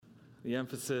The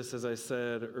emphasis, as I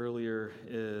said earlier,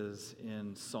 is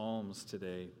in Psalms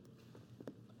today.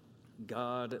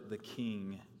 God the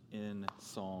King in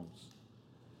Psalms.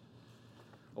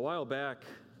 A while back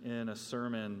in a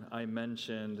sermon, I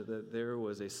mentioned that there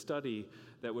was a study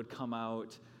that would come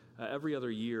out every other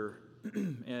year,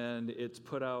 and it's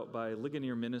put out by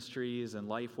Ligonier Ministries and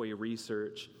Lifeway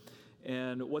Research.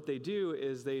 And what they do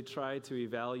is they try to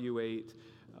evaluate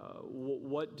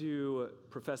what do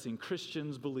professing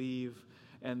Christians believe,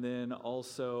 and then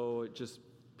also just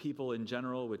people in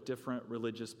general with different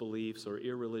religious beliefs or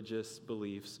irreligious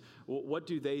beliefs. What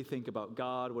do they think about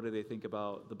God? What do they think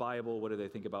about the Bible? What do they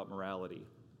think about morality?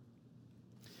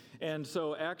 And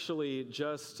so actually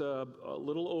just a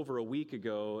little over a week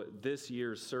ago, this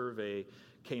year's survey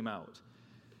came out.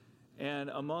 And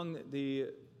among the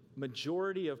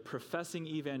majority of professing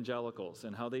evangelicals,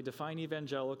 and how they define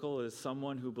evangelical is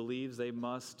someone who believes they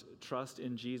must trust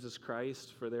in Jesus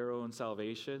Christ for their own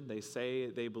salvation. They say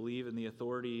they believe in the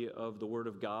authority of the Word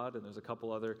of God, and there's a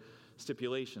couple other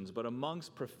stipulations. But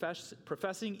amongst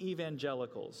professing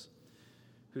evangelicals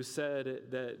who said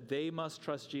that they must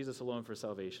trust Jesus alone for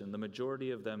salvation, the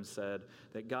majority of them said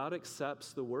that God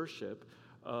accepts the worship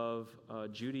of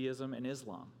Judaism and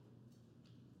Islam.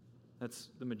 That's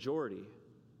the majority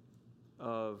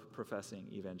of professing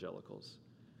evangelicals.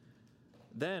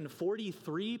 Then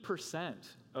 43%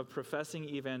 of professing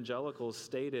evangelicals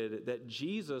stated that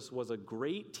Jesus was a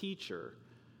great teacher,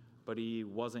 but he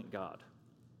wasn't God.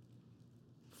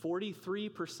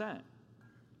 43%.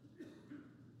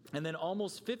 And then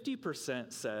almost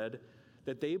 50% said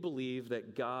that they believe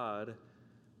that God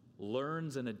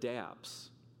learns and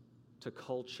adapts to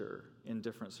culture in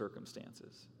different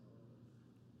circumstances.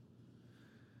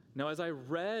 Now, as I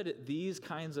read these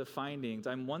kinds of findings,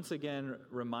 I'm once again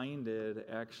reminded,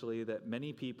 actually, that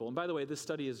many people, and by the way, this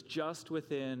study is just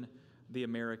within the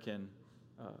American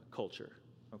culture,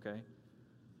 okay?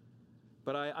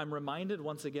 But I'm reminded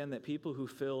once again that people who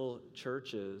fill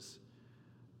churches,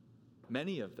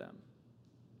 many of them,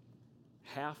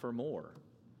 half or more,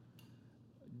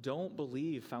 don't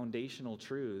believe foundational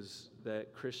truths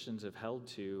that Christians have held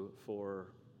to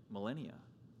for millennia.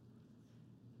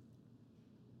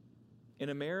 In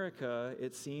America,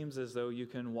 it seems as though you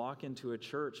can walk into a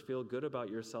church, feel good about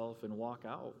yourself, and walk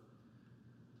out,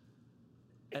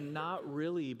 and not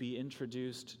really be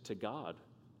introduced to God.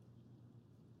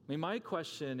 I mean, my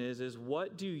question is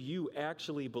what do you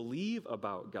actually believe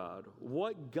about God?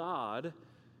 What God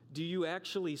do you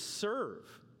actually serve?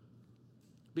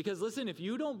 Because listen, if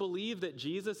you don't believe that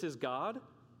Jesus is God,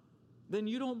 then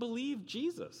you don't believe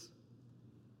Jesus.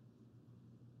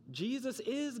 Jesus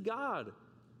is God.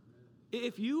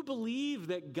 If you believe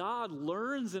that God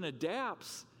learns and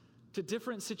adapts to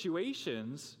different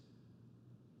situations,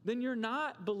 then you're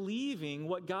not believing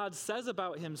what God says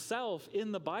about himself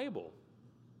in the Bible.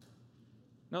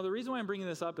 Now, the reason why I'm bringing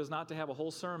this up is not to have a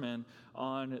whole sermon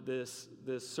on this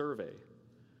survey.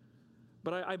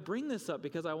 But I bring this up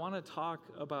because I want to talk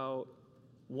about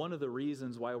one of the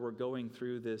reasons why we're going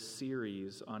through this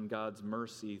series on God's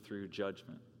mercy through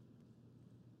judgment.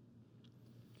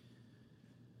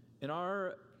 In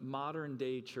our modern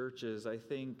day churches, I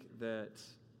think that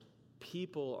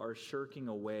people are shirking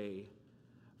away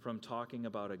from talking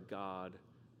about a God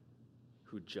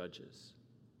who judges.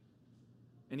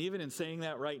 And even in saying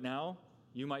that right now,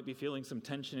 you might be feeling some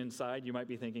tension inside. You might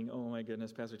be thinking, oh my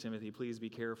goodness, Pastor Timothy, please be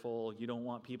careful. You don't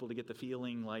want people to get the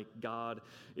feeling like God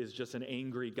is just an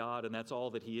angry God and that's all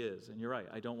that he is. And you're right,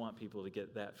 I don't want people to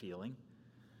get that feeling.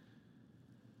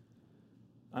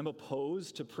 I'm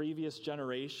opposed to previous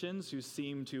generations who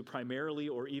seem to primarily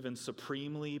or even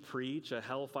supremely preach a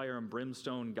hellfire and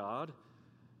brimstone God.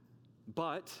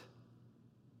 But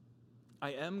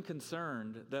I am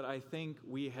concerned that I think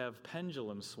we have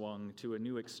pendulum swung to a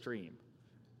new extreme,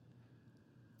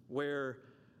 where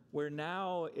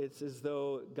now it's as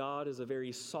though God is a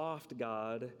very soft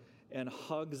God and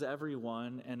hugs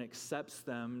everyone and accepts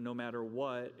them no matter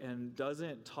what, and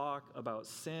doesn't talk about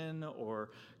sin or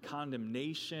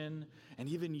condemnation. And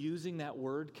even using that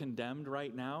word condemned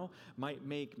right now might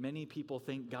make many people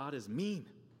think God is mean.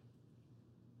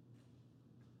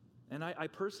 And I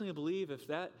personally believe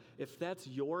if that's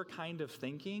your kind of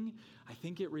thinking, I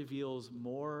think it reveals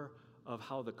more of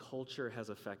how the culture has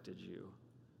affected you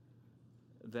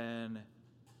than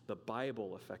the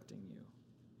Bible affecting you.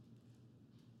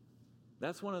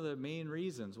 That's one of the main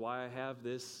reasons why I have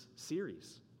this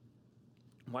series,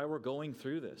 why we're going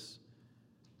through this.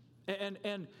 And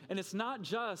it's not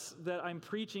just that I'm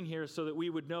preaching here so that we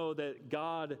would know that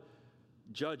God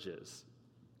judges,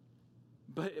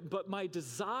 But my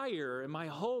desire and my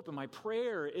hope and my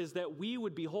prayer is that we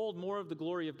would behold more of the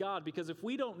glory of God, because if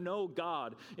we don't know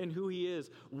God and who He is,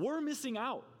 we're missing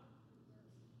out.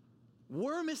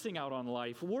 We're missing out on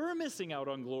life. We're missing out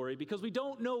on glory because we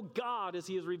don't know God as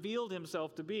He has revealed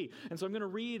Himself to be. And so I'm going to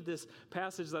read this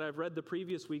passage that I've read the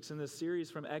previous weeks in this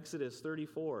series from Exodus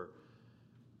 34.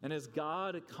 And as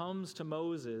God comes to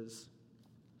Moses,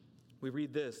 we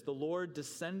read this: "The Lord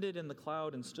descended in the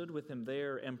cloud and stood with him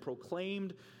there and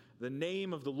proclaimed the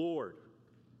name of the Lord.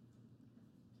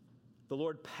 The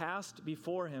Lord passed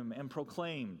before him and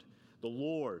proclaimed, the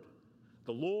Lord,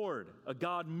 a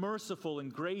God merciful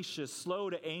and gracious, slow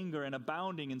to anger and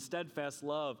abounding in steadfast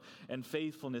love and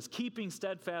faithfulness, keeping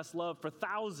steadfast love for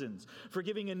thousands,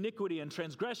 forgiving iniquity and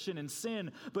transgression and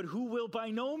sin, but who will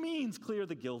by no means clear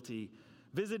the guilty,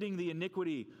 visiting the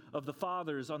iniquity of the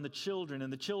fathers on the children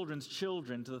and the children's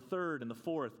children to the third and the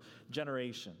fourth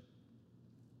generation."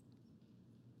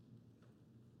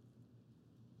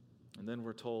 And then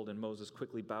we're told, and Moses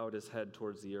quickly bowed his head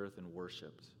towards the earth and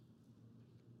worshiped.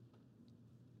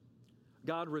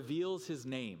 God reveals His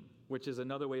name, which is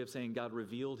another way of saying God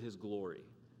revealed His glory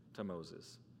to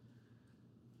Moses.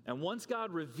 And once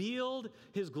God revealed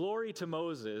His glory to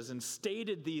Moses and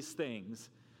stated these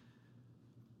things,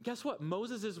 guess what?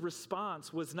 Moses'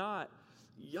 response was not,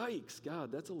 "Yikes,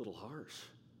 God, that's a little harsh.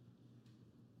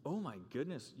 Oh my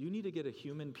goodness, you need to get a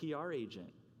human PR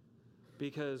agent,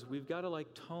 because we've got to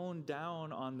tone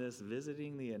down on this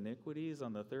visiting the iniquities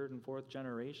on the third and fourth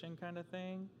generation kind of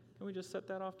thing. Can we just set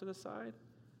that off to the side?"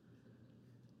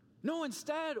 No,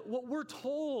 instead, what we're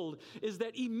told is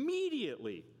that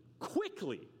immediately,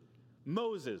 quickly,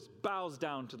 Moses bows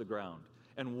down to the ground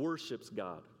and worships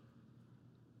God.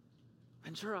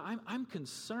 And sure, I'm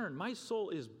concerned. My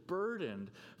soul is burdened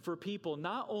for people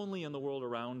not only in the world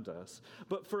around us,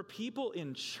 but for people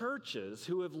in churches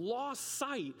who have lost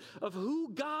sight of who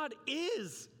God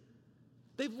is.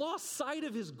 They've lost sight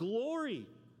of His glory.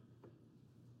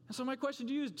 And so my question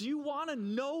to you is, do you want to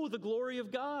know the glory of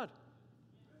God?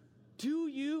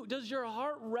 Does your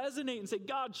heart resonate and say,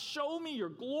 "God, show me your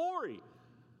glory.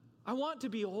 I want to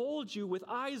behold you with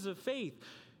eyes of faith"?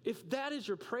 If that is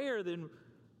your prayer, then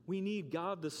we need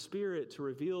God the Spirit to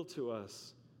reveal to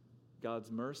us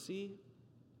God's mercy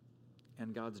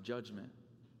and God's judgment.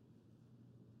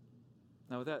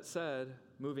 Now, with that said,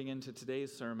 moving into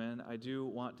today's sermon, I do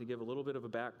want to give a little bit of a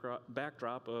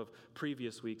backdrop of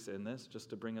previous weeks in this, just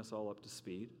to bring us all up to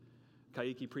speed.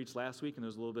 Kaiki preached last week, and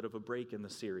there's a little bit of a break in the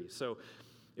series. So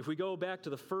if we go back to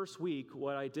the first week,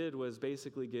 what I did was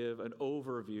basically give an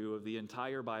overview of the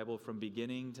entire Bible from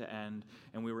beginning to end,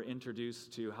 and we were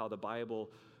introduced to how the Bible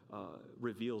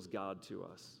reveals God to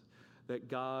us. That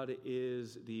God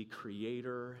is the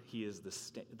creator, He is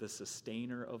the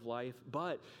sustainer of life,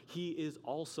 but He is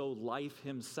also life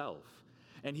Himself.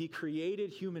 And He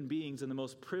created human beings in the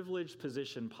most privileged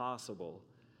position possible.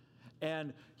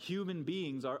 And human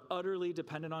beings are utterly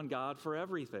dependent on God for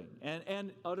everything,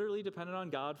 and utterly dependent on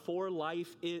God for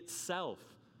life itself.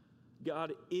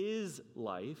 God is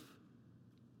life.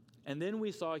 And then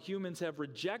we saw humans have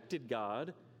rejected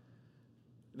God.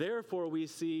 Therefore, we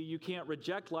see you can't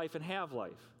reject life and have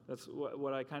life. That's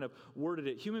what I kind of worded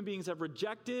it. Human beings have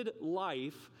rejected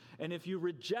life, and if you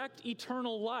reject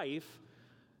eternal life,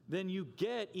 then you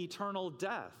get eternal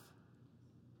death.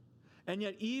 And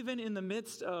yet, even in the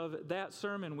midst of that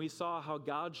sermon, we saw how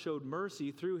God showed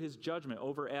mercy through His judgment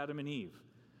over Adam and Eve.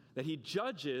 That He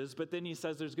judges, but then He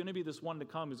says there's going to be this one to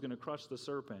come who's going to crush the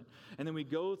serpent. And then we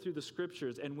go through the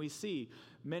Scriptures, and we see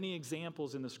many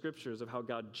examples in the Scriptures of how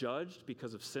God judged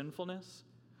because of sinfulness,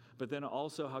 but then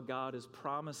also how God is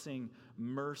promising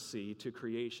mercy to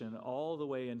creation all the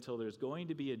way until there's going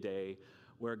to be a day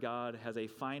where God has a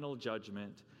final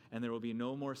judgment, and there will be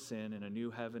no more sin, and a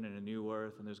new heaven and a new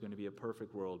earth, and there's going to be a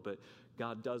perfect world. But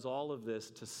God does all of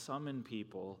this to summon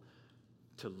people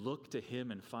to look to Him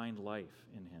and find life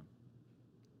in Him.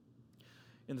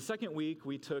 In the second week,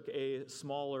 we took a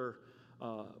smaller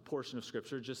portion of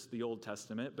Scripture, just the Old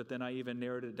Testament, but then I even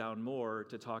narrowed it down more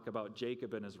to talk about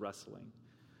Jacob and his wrestling.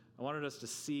 I wanted us to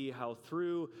see how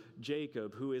through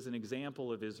Jacob, who is an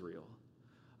example of Israel,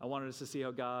 I wanted us to see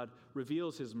how God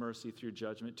reveals His mercy through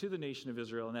judgment to the nation of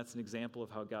Israel, and that's an example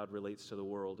of how God relates to the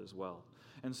world as well.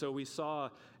 And so we saw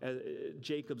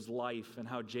Jacob's life and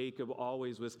how Jacob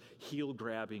always was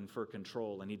heel-grabbing for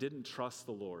control, and he didn't trust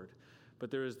the Lord.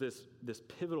 But there is this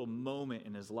pivotal moment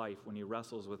in his life when he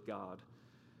wrestles with God,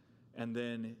 and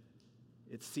then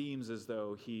it seems as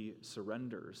though he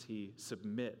surrenders, he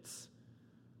submits.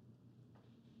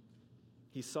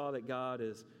 He saw that God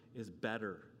is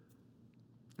better.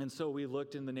 And so we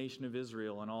looked in the nation of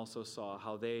Israel and also saw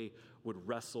how they would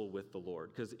wrestle with the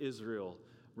Lord, because Israel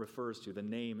refers to, the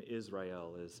name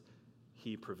Israel is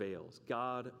he prevails.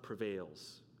 God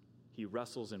prevails. He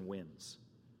wrestles and wins.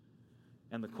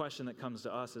 And the question that comes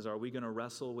to us is, are we going to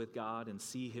wrestle with God and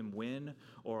see him win,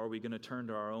 or are we going to turn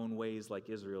to our own ways like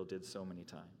Israel did so many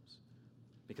times?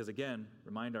 Because again,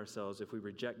 remind ourselves, if we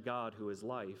reject God who is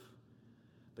life,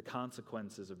 the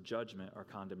consequences of judgment are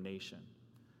condemnation,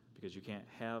 because you can't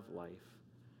have life.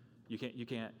 You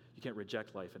can't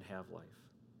reject life and have life.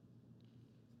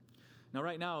 Now,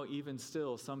 right now, even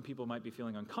still, some people might be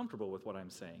feeling uncomfortable with what I'm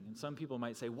saying. And some people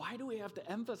might say, why do we have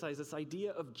to emphasize this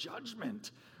idea of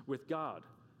judgment with God?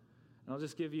 And I'll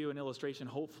just give you an illustration.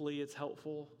 Hopefully it's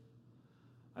helpful.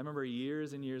 I remember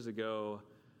years and years ago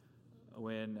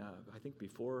when, I think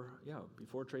before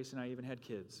Tracy and I even had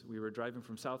kids, we were driving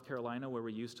from South Carolina, where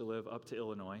we used to live, up to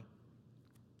Illinois.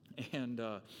 And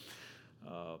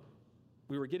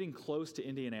we were getting close to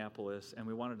Indianapolis, and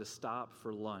we wanted to stop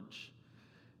for lunch.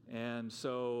 And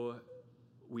so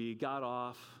we got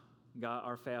off, got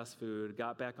our fast food,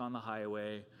 got back on the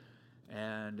highway,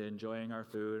 and enjoying our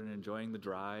food and enjoying the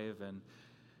drive. And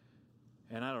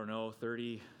I don't know,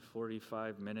 30,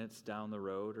 45 minutes down the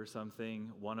road or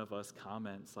something, one of us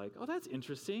comments like, oh, that's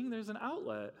interesting, there's an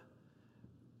outlet.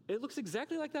 It looks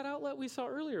exactly like that outlet we saw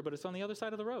earlier, but it's on the other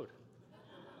side of the road.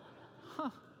 Huh,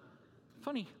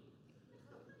 funny.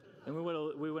 And we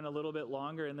went a little bit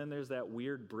longer, and then there's that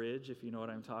weird bridge, if you know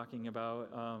what I'm talking about,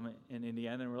 in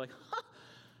Indiana. And we're like,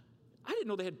 I didn't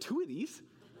know they had two of these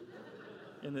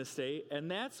in this state. And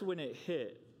that's when it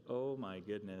hit. Oh, my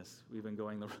goodness.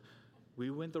 We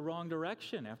went the wrong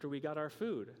direction after we got our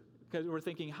food. Because we're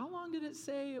thinking, how long did it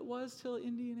say it was till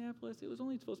Indianapolis? It was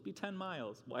only supposed to be 10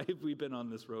 miles. Why have we been on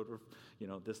this road for,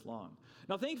 this long?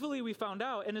 Now, thankfully, we found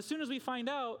out. And as soon as we find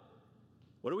out,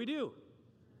 what do?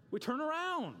 We turn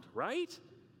around, right?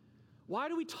 Why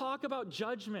do we talk about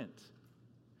judgment?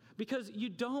 Because you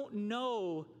don't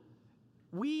know,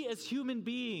 we as human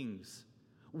beings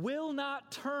will not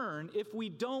turn if we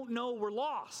don't know we're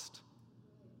lost,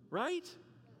 right?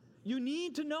 You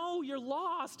need to know you're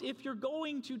lost if you're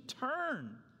going to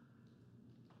turn.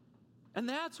 And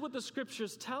that's what the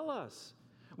scriptures tell us.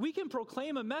 We can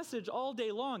proclaim a message all day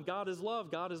long. God is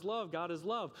love, God is love, God is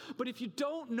love. But if you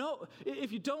don't know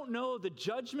the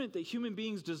judgment that human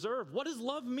beings deserve, what does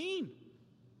love mean?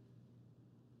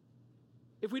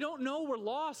 If we don't know we're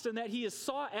lost and that he is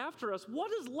sought after us,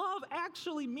 what does love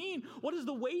actually mean? What is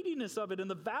the weightiness of it and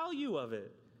the value of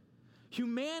it?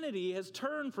 Humanity has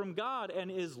turned from God and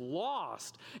is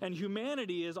lost, and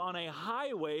humanity is on a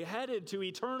highway headed to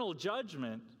eternal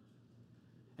judgment.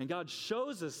 And God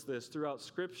shows us this throughout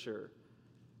Scripture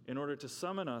in order to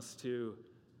summon us to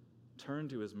turn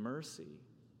to his mercy.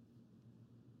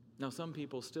 Now, some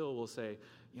people still will say,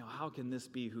 how can this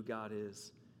be who God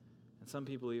is? And some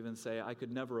people even say, I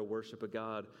could never worship a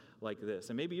God like this.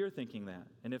 And maybe you're thinking that.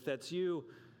 And if that's you,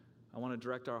 I want to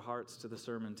direct our hearts to the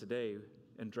sermon today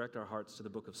and direct our hearts to the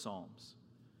book of Psalms.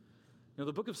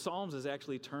 The book of Psalms is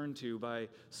actually turned to by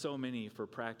so many for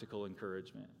practical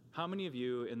encouragement. How many of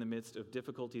you, in the midst of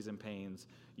difficulties and pains,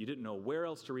 you didn't know where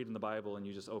else to read in the Bible and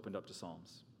you just opened up to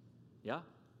Psalms? Yeah?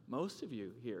 Most of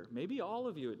you here, maybe all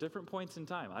of you at different points in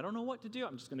time. I don't know what to do.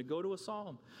 I'm just going to go to a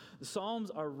psalm. The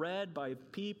Psalms are read by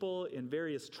people in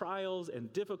various trials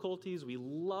and difficulties. We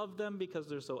love them because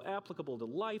they're so applicable to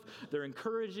life. They're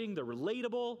encouraging. They're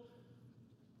relatable.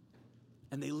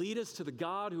 And they lead us to the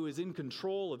God who is in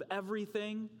control of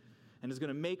everything and is going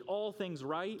to make all things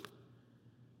right.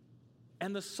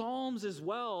 And the Psalms as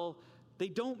well, they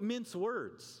don't mince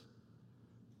words.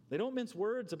 They don't mince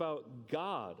words about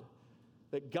God.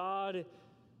 That God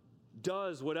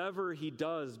does whatever he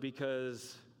does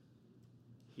because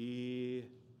he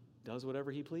does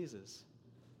whatever he pleases.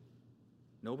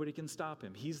 Nobody can stop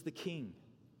him. He's the king.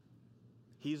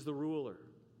 He's the ruler.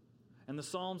 And the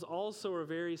Psalms also are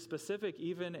very specific,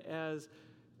 even as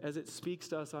it speaks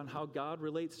to us on how God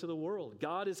relates to the world.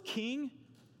 God is king,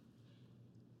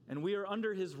 and we are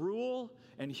under his rule,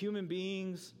 and human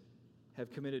beings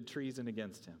have committed treason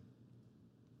against him.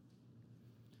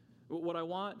 What I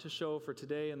want to show for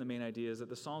today and the main idea is that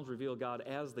the Psalms reveal God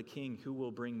as the king who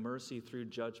will bring mercy through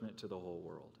judgment to the whole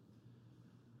world.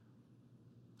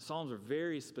 Psalms are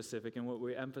very specific, and what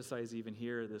we emphasize even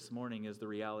here this morning is the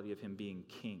reality of him being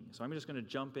king. So I'm just going to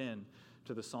jump in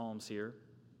to the Psalms here,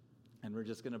 and we're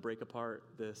just going to break apart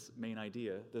this main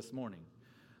idea this morning.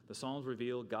 The Psalms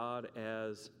reveal God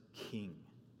as king.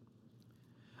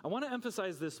 I want to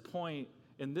emphasize this point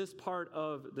in this part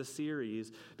of the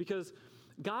series because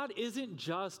God isn't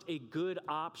just a good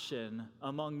option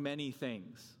among many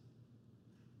things.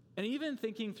 And even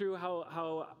thinking through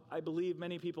how I believe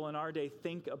many people in our day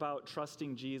think about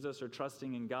trusting Jesus or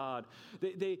trusting in God,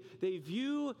 they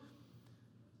view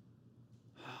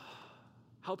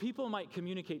how people might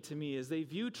communicate to me is they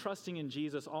view trusting in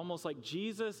Jesus almost like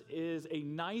Jesus is a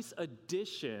nice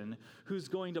addition who's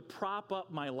going to prop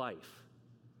up my life.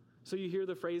 So you hear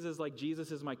the phrases like,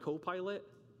 Jesus is my co-pilot,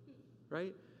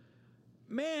 right?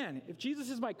 Man, if Jesus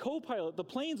is my co-pilot, the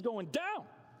plane's going down,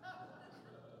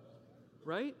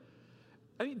 right?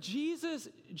 I mean, Jesus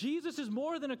is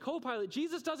more than a co-pilot.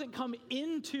 Jesus doesn't come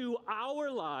into our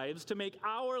lives to make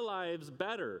our lives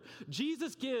better.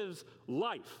 Jesus gives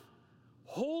life.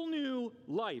 Whole new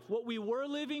life. What we were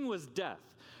living was death.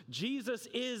 Jesus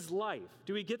is life.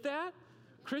 Do we get that?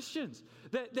 Christians,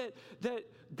 that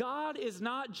God is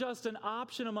not just an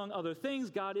option among other things.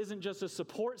 God isn't just a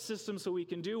support system so we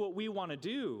can do what we want to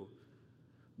do.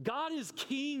 God is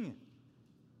king.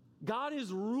 God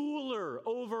is ruler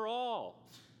over all.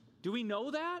 Do we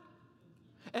know that?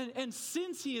 And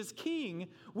since he is king,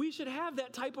 we should have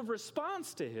that type of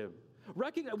response to him.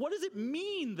 What does it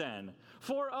mean then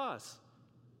for us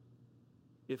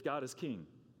if God is king?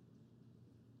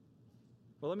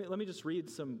 Well, let me just read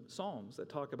some Psalms that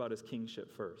talk about his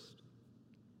kingship first.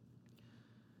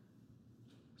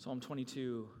 Psalm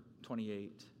 22,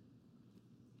 28.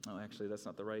 Oh, actually, that's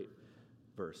not the right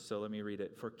verse, so let me read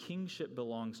it. For kingship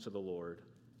belongs to the Lord,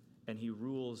 and he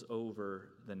rules over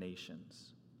the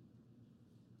nations.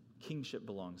 Kingship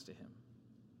belongs to him.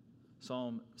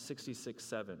 Psalm 66,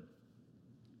 7.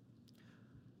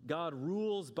 God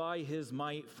rules by his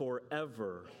might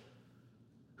forever,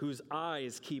 whose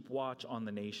eyes keep watch on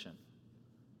the nation.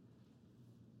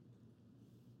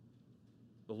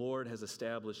 The Lord has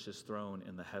established his throne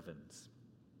in the heavens,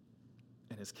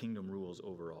 and his kingdom rules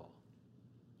over all.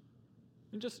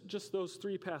 And just those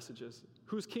three passages.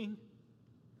 Who's king?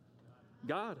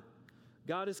 God.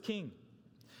 God is king.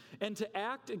 And to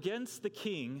act against the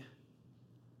king,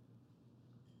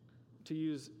 to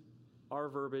use our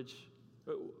verbiage,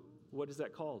 what is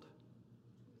that called?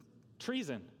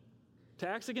 Treason. To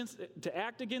act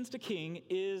against a king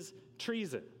is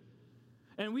treason.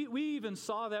 And we even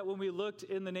saw that when we looked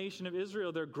in the nation of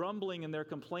Israel. Their grumbling and their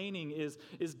complaining is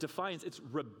defiance. It's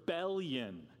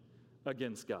rebellion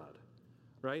against God.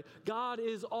 Right? God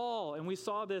is all, and we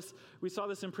saw this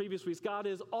in previous weeks. God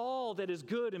is all that is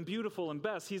good and beautiful and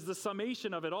best. He's the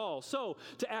summation of it all. So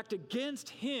to act against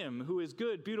him who is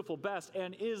good, beautiful, best,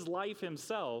 and is life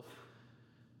himself,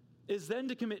 is then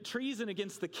to commit treason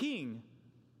against the king,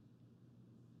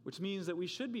 which means that we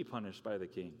should be punished by the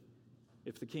king.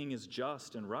 If the king is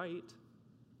just and right,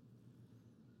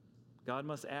 God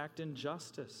must act in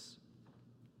justice.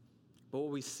 But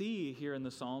what we see here in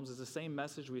the Psalms is the same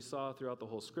message we saw throughout the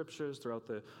whole scriptures, throughout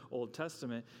the Old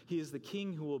Testament. He is the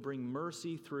king who will bring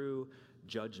mercy through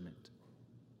judgment.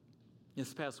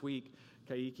 This past week,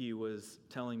 Kaiki was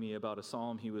telling me about a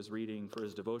psalm he was reading for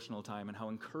his devotional time and how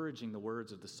encouraging the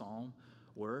words of the psalm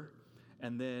were.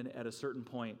 And then at a certain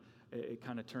point, it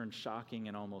kind of turned shocking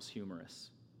and almost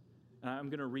humorous. And I'm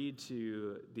going to read to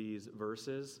you these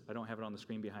verses. I don't have it on the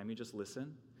screen behind me. Just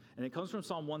listen. And it comes from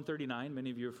Psalm 139.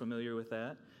 Many of you are familiar with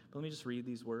that. But let me just read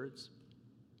these words.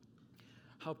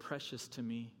 How precious to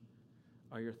me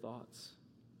are your thoughts,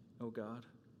 O God.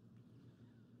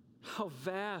 How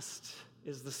vast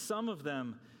is the sum of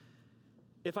them.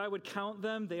 If I would count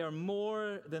them, they are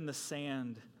more than the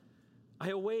sand. I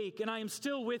awake, and I am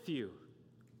still with you.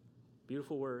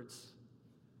 Beautiful words.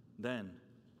 Then,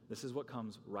 this is what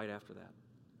comes right after that.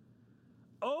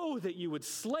 Oh, that you would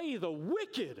slay the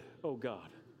wicked, O God.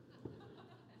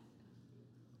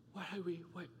 It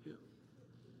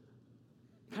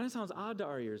kind of sounds odd to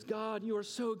our ears. God, you are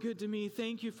so good to me.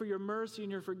 Thank you for your mercy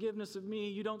and your forgiveness of me.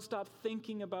 You don't stop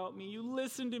thinking about me. You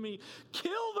listen to me.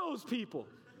 Kill those people.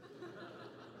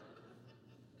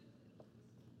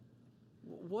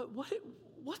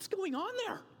 What's going on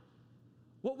there?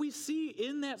 What we see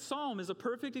in that psalm is a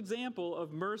perfect example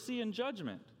of mercy and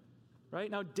judgment. Right?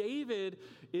 Now, David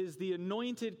is the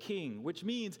anointed king, which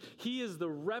means he is the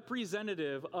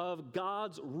representative of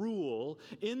God's rule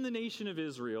in the nation of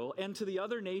Israel and to the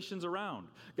other nations around.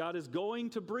 God is going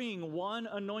to bring one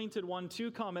anointed one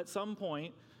to come at some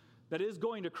point that is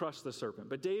going to crush the serpent.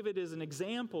 But David is an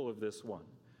example of this one.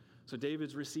 So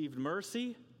David's received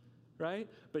mercy, right?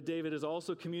 But David is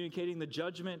also communicating the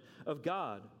judgment of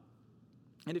God.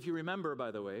 And if you remember,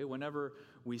 by the way, whenever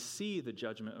we see the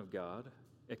judgment of God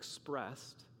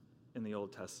expressed in the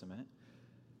Old Testament,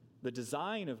 the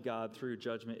design of God through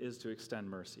judgment is to extend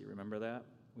mercy. Remember that?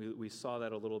 We saw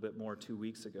that a little bit more 2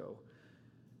 weeks ago.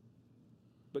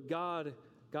 But God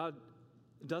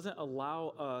doesn't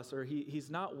allow us, or he's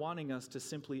not wanting us to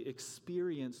simply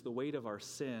experience the weight of our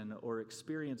sin or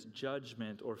experience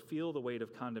judgment or feel the weight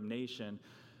of condemnation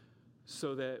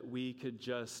so that we could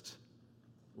just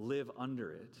live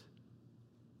under it.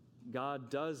 God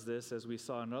does this, as we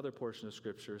saw in another portion of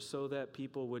Scripture, so that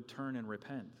people would turn and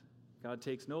repent. God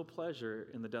takes no pleasure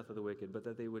in the death of the wicked, but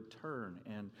that they would turn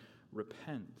and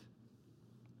repent.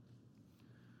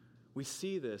 We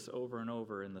see this over and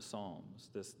over in the Psalms,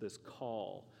 this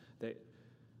call that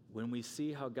when we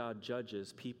see how God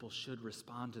judges, people should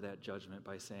respond to that judgment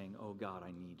by saying, "Oh God,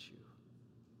 I need you,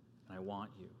 and I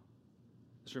want you."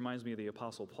 This reminds me of the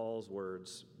Apostle Paul's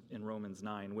words in Romans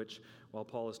 9, which, while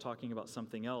Paul is talking about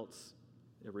something else,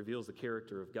 it reveals the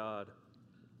character of God,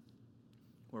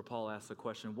 where Paul asks the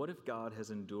question, what if God has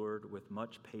endured with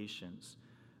much patience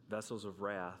vessels of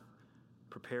wrath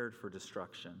prepared for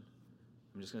destruction?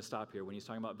 I'm just going to stop here. When he's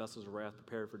talking about vessels of wrath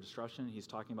prepared for destruction, he's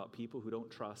talking about people who don't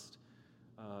trust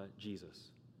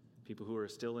Jesus, people who are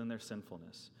still in their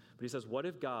sinfulness. But he says, what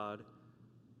if God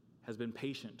has been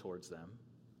patient towards them?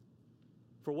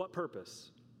 For what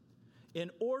purpose?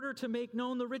 In order to make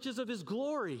known the riches of his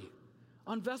glory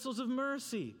on vessels of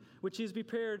mercy, which he has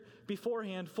prepared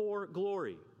beforehand for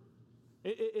glory.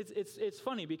 It's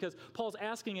funny because Paul's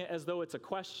asking it as though it's a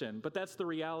question, but that's the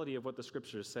reality of what the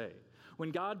Scriptures say.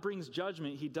 When God brings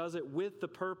judgment, he does it with the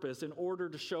purpose in order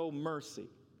to show mercy.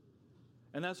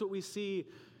 And that's what we see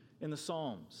in the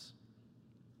Psalms.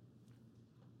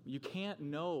 You can't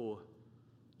know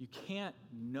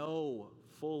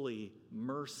fully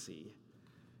mercy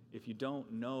if you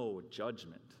don't know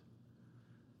judgment.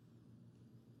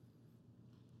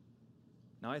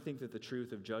 Now, I think that the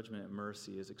truth of judgment and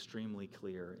mercy is extremely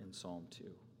clear in Psalm 2.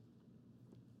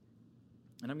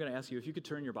 And I'm going to ask you if you could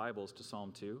turn your Bibles to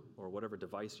Psalm 2, or whatever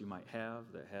device you might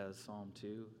have that has Psalm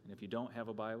 2. And if you don't have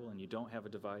a Bible and you don't have a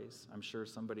device, I'm sure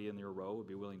somebody in your row would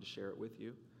be willing to share it with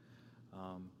you.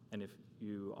 And if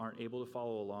you aren't able to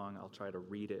follow along, I'll try to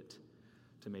read it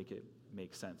to make it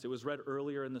make sense. It was read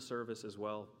earlier in the service as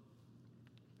well.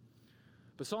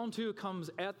 But Psalm 2 comes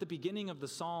at the beginning of the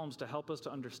Psalms to help us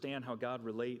to understand how God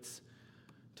relates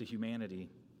to humanity.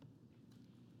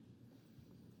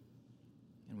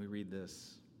 And we read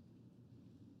this.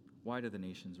 Why do the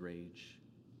nations rage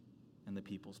and the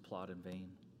peoples plot in vain?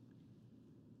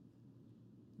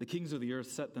 The kings of the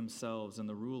earth set themselves, and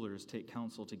the rulers take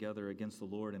counsel together against the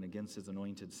Lord and against his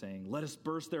anointed, saying, let us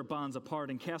burst their bonds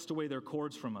apart and cast away their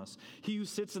cords from us. He who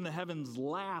sits in the heavens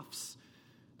laughs.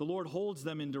 The Lord holds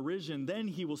them in derision. Then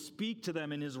he will speak to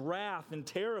them in his wrath and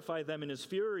terrify them in his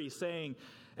fury, saying,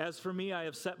 as for me, I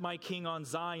have set my king on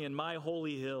Zion, my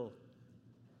holy hill.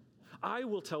 I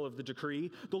will tell of the decree.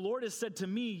 The Lord has said to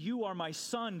me, you are my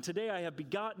son. Today I have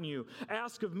begotten you.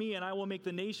 Ask of me, and I will make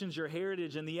the nations your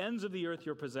heritage and the ends of the earth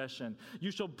your possession. You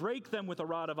shall break them with a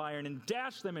rod of iron and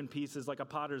dash them in pieces like a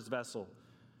potter's vessel.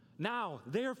 Now,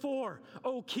 therefore,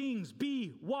 O kings,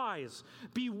 be wise.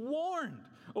 Be warned,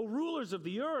 O rulers of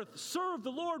the earth. Serve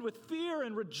the Lord with fear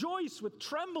and rejoice with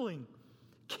trembling.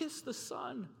 Kiss the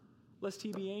Son, lest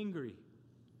he be angry,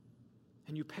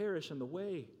 and you perish in the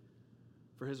way.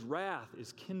 For his wrath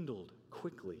is kindled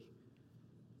quickly.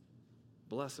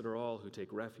 Blessed are all who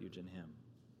take refuge in him.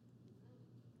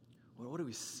 Well, what do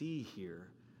we see here?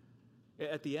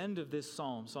 At the end of this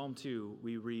psalm, Psalm 2,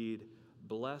 we read,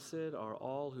 blessed are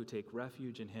all who take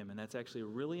refuge in him. And that's actually a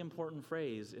really important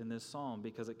phrase in this psalm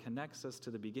because it connects us to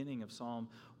the beginning of Psalm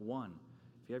 1.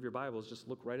 If you have your Bibles, just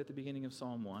look right at the beginning of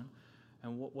Psalm 1.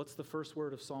 And what's the first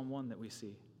word of Psalm 1 that we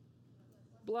see?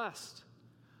 Blessed.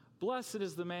 Blessed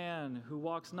is the man who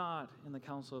walks not in the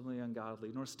counsel of the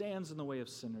ungodly, nor stands in the way of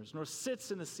sinners, nor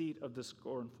sits in the seat of the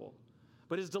scornful.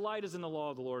 But his delight is in the law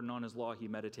of the Lord, and on his law he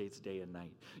meditates day and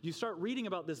night. You start reading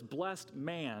about this blessed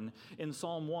man in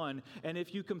Psalm 1, and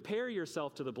if you compare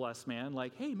yourself to the blessed man,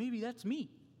 like, hey, maybe that's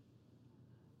me.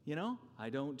 You know,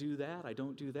 I don't do that, I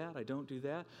don't do that, I don't do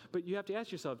that. But you have to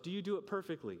ask yourself, do you do it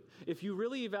perfectly? If you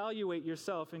really evaluate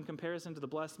yourself in comparison to the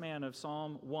blessed man of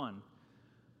Psalm 1,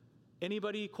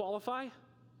 anybody qualify?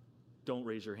 Don't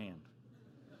raise your hand.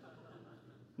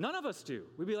 None of us do.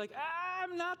 We'd be like,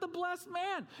 I'm not the blessed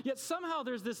man. Yet somehow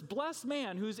there's this blessed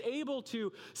man who's able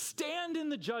to stand in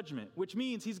the judgment, which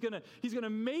means he's gonna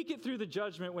make it through the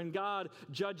judgment when God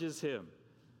judges him.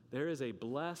 There is a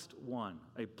blessed one,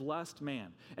 a blessed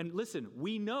man. And listen,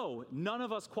 we know none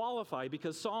of us qualify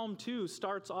because Psalm 2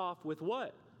 starts off with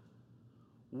what?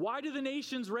 Why do the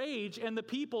nations rage and the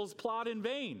peoples plot in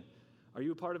vain? Are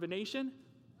you a part of a nation?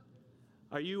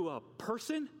 Are you a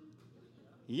person?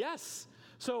 Yes.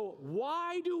 So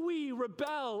why do we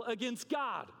rebel against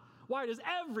God? Why does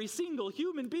every single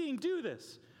human being do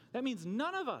this? That means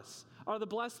none of us are the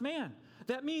blessed man.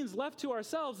 That means left to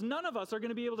ourselves, none of us are going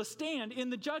to be able to stand in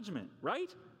the judgment,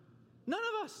 right? None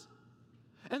of us.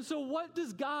 And so what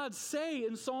does God say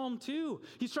in Psalm 2?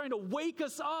 He's trying to wake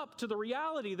us up to the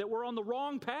reality that we're on the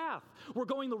wrong path. We're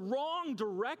going the wrong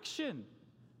direction.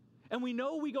 And we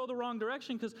know we go the wrong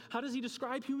direction because how does he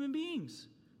describe human beings?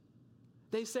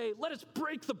 They say, let us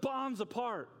break the bonds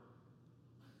apart.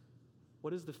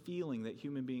 What is the feeling that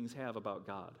human beings have about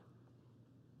God?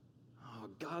 Oh,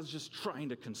 God's just trying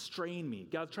to constrain me.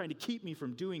 God's trying to keep me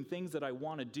from doing things that I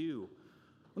want to do.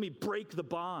 Let me break the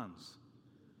bonds.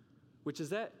 Is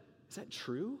that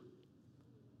true?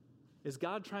 Is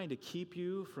God trying to keep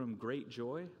you from great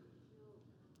joy?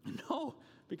 No,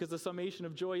 because the summation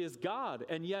of joy is God.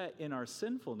 And yet, in our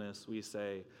sinfulness, we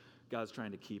say, God's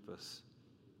trying to keep us.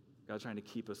 God's trying to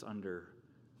keep us under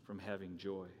from having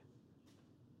joy.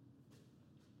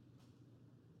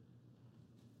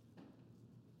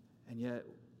 And yet,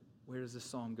 where does this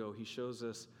psalm go? He shows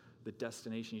us the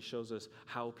destination. He shows us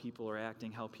how people are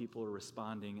acting, how people are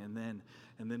responding. And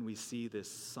then we see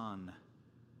this Son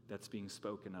that's being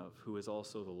spoken of, who is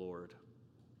also the Lord.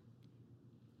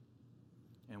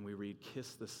 And we read,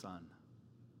 kiss the Son.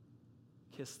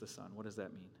 Kiss the Son. What does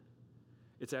that mean?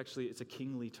 It's a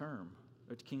kingly term,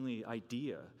 a kingly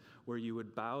idea, where you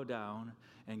would bow down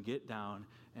and get down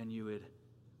and you would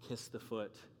kiss the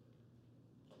foot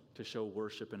to show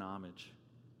worship and homage.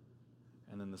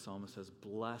 And then the psalmist says,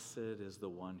 blessed is the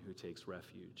one who takes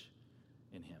refuge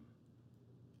in him.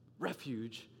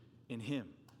 Refuge in him.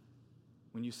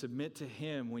 When you submit to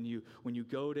him, when you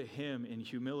go to him in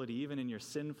humility, even in your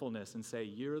sinfulness, and say,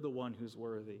 you're the one who's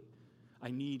worthy.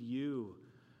 I need you.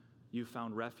 You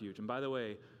found refuge. And by the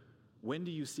way, when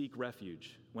do you seek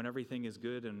refuge? When everything is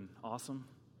good and awesome?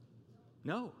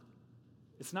 No,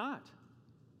 it's not.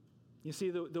 You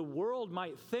see, the world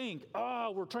might think,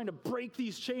 we're trying to break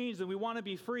these chains and we want to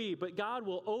be free. But God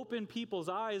will open people's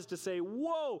eyes to say,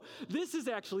 whoa, this is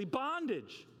actually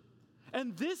bondage.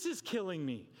 And this is killing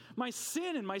me. My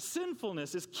sin and my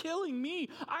sinfulness is killing me.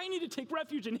 I need to take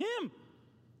refuge in him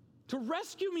to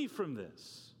rescue me from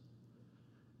this.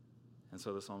 And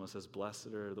so the psalmist says, blessed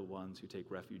are the ones who take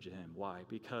refuge in him. Why?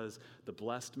 Because the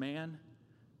blessed man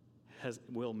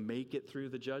will make it through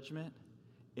the judgment.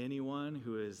 Anyone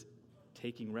who is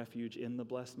taking refuge in the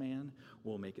blessed man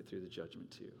will make it through the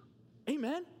judgment too.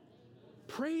 Amen?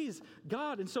 Praise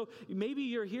God. And so maybe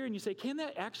you're here and you say, can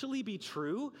that actually be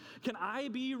true? Can I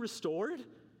be restored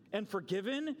and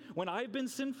forgiven when I've been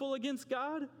sinful against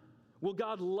God? Will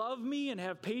God love me and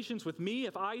have patience with me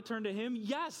if I turn to him?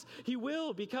 Yes, he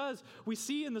will, because we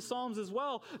see in the Psalms as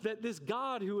well that this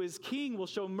God who is king will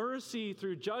show mercy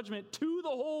through judgment to the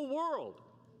whole world.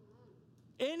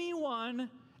 Anyone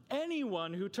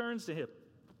who turns to him.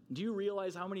 Do you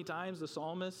realize how many times the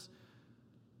psalmists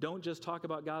don't just talk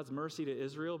about God's mercy to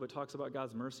Israel, but talks about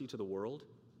God's mercy to the world?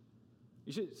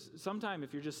 You should, sometime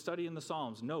if you're just studying the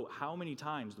Psalms, note how many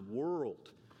times the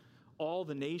world, all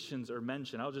the nations are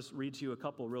mentioned. I'll just read to you a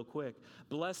couple real quick.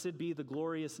 Blessed be the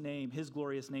glorious name, his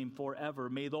glorious name forever.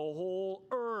 May the whole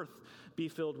earth be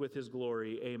filled with his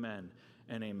glory. Amen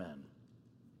and amen.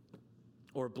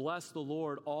 Or bless the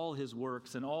Lord, all his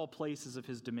works, and all places of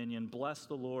his dominion. Bless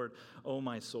the Lord, O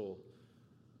my soul.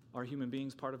 Are human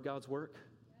beings part of God's work?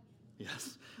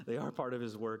 Yes, they are part of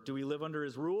his work. Do we live under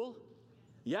his rule?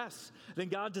 Yes. Then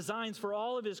God designs for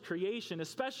all of his creation,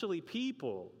 especially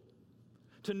people,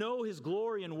 to know his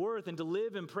glory and worth and to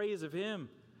live in praise of him.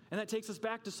 And that takes us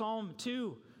back to Psalm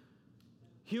 2.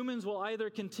 Humans will either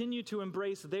continue to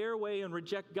embrace their way and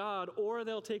reject God, or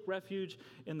they'll take refuge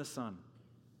in the Son.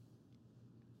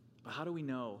 But how do we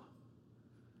know?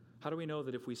 How do we know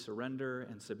that if we surrender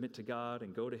and submit to God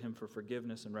and go to him for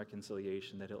forgiveness and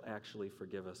reconciliation, that he'll actually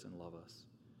forgive us and love us?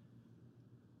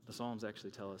 The Psalms actually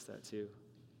tell us that too.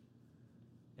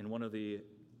 In one of the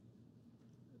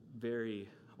very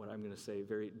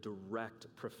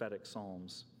direct prophetic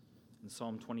Psalms, in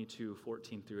Psalm 22,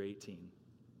 14 through 18,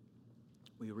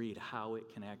 we read how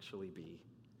it can actually be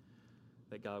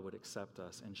that God would accept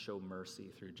us and show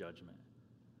mercy through judgment.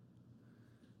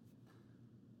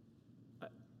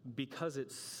 Because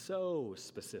it's so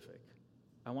specific,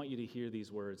 I want you to hear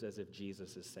these words as if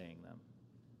Jesus is saying them,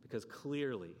 because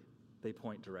clearly they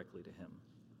point directly to him.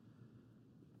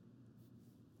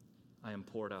 I am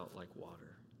poured out like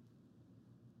water,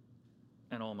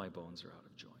 and all my bones are out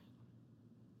of joint.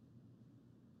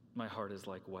 My heart is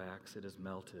like wax, it is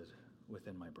melted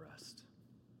within my breast.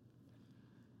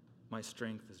 My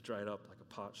strength is dried up like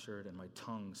a potsherd, and my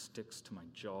tongue sticks to my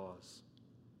jaws.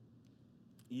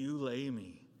 You lay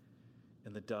me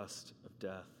in the dust of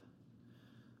death.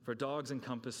 For dogs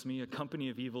encompass me, a company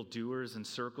of evildoers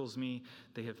encircles me.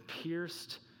 They have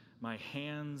pierced my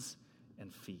hands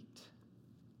and feet.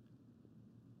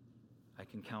 I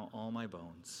can count all my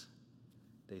bones.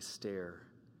 They stare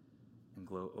and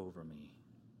gloat over me.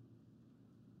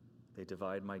 They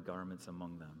divide my garments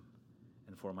among them,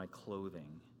 and for my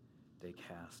clothing they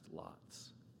cast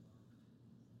lots.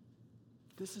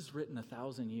 This is written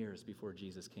 1,000 years before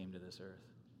Jesus came to this earth.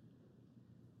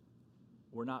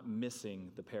 We're not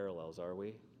missing the parallels, are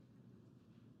we?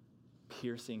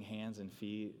 Piercing hands and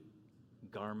feet,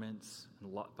 garments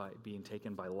and being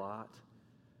taken by Lot,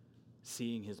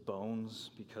 seeing his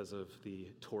bones because of the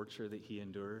torture that he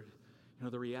endured. You know,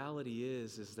 the reality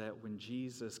is that when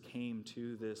Jesus came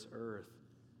to this earth,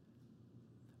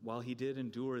 while he did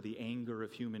endure the anger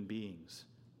of human beings,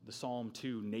 the Psalm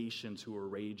 2 nations who were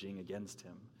raging against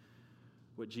him,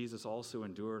 what Jesus also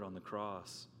endured on the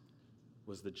cross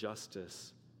was the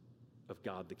justice of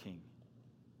God the King.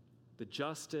 The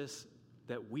justice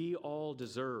that we all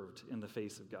deserved in the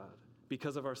face of God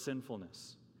because of our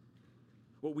sinfulness.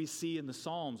 What we see in the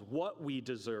Psalms, what we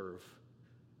deserve.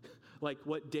 Like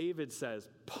what David says,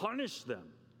 punish them,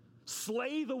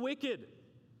 slay the wicked.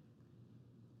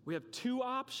 We have two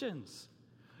options.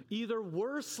 Either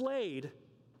we're slayed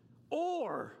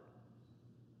or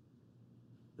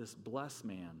this blessed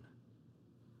man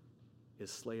is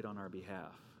slayed on our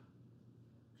behalf,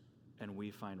 and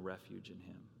we find refuge in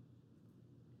him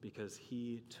because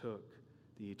he took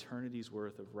the eternity's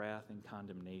worth of wrath and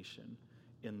condemnation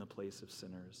in the place of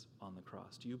sinners on the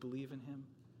cross. Do you believe in him?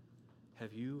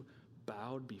 Have you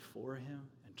bowed before him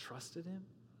and trusted him?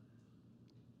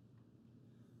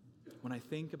 When I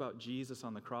think about Jesus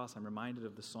on the cross, I'm reminded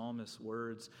of the psalmist's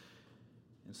words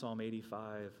in Psalm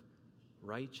 85,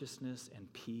 righteousness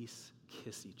and peace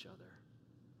kiss each other.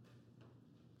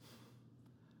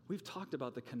 We've talked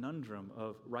about the conundrum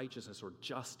of righteousness or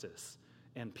justice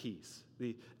and peace,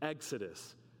 the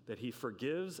exodus that he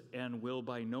forgives and will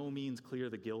by no means clear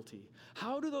the guilty.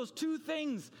 How do those two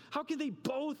things, how can they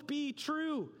both be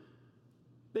true?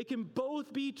 They can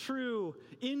both be true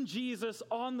in Jesus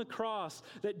on the cross,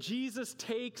 that Jesus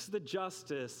takes the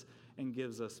justice and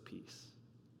gives us peace.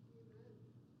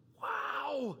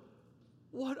 Wow!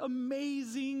 What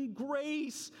amazing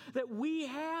grace that we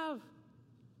have.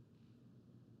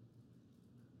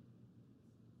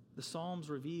 The Psalms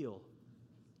reveal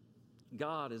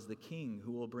God is the King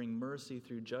who will bring mercy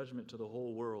through judgment to the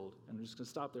whole world. And I'm just going to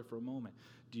stop there for a moment.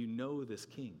 Do you know this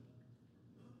King?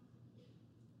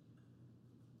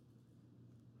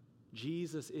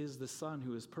 Jesus is the Son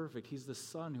who is perfect. He's the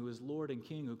Son who is Lord and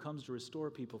King, who comes to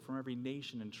restore people from every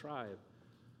nation and tribe.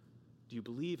 Do you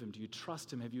believe him? Do you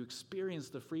trust him? Have you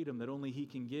experienced the freedom that only he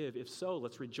can give? If so,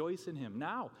 let's rejoice in him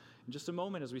now, in just a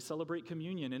moment as we celebrate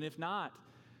communion. And if not,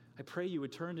 I pray you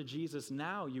would turn to Jesus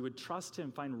now. You would trust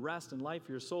him, find rest and life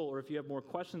for your soul. Or if you have more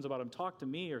questions about him, talk to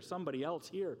me or somebody else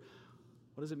here.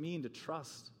 What does it mean to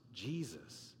trust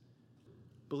Jesus?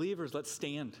 Believers, let's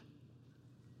stand.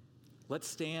 Let's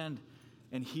stand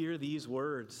and hear these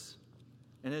words.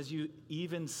 And as you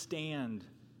even stand,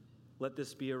 let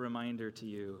this be a reminder to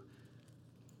you.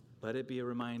 Let it be a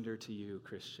reminder to you,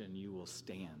 Christian, you will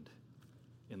stand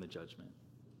in the judgment.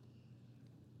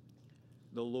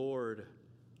 The Lord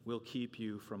will keep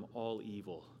you from all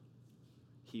evil.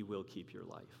 He will keep your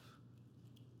life.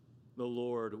 The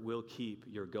Lord will keep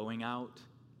your going out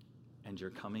and your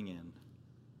coming in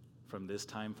from this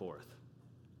time forth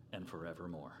and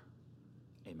forevermore.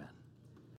 Amen.